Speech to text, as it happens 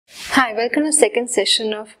Hi, welcome to the second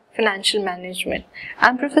session of Financial Management.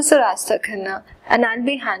 I'm Professor Asta Khanna and I'll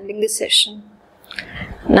be handling this session.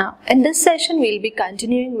 Now, in this session, we'll be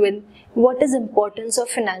continuing with what is importance of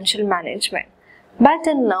financial management. But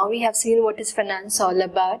till now, we have seen what is finance all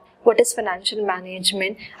about, what is financial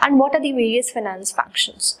management, and what are the various finance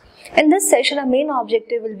functions. In this session, our main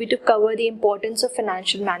objective will be to cover the importance of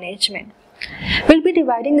financial management. We'll be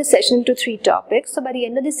dividing the session into 3 topics. So by the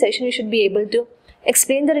end of this session, you should be able to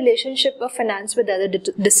explain the relationship of finance with other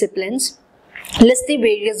disciplines, list the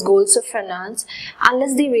various goals of finance, and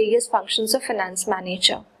list the various functions of finance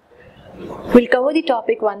manager. We'll cover the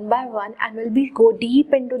topic one by one and we'll go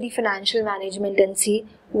deep into the financial management and see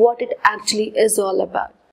what it actually is all about.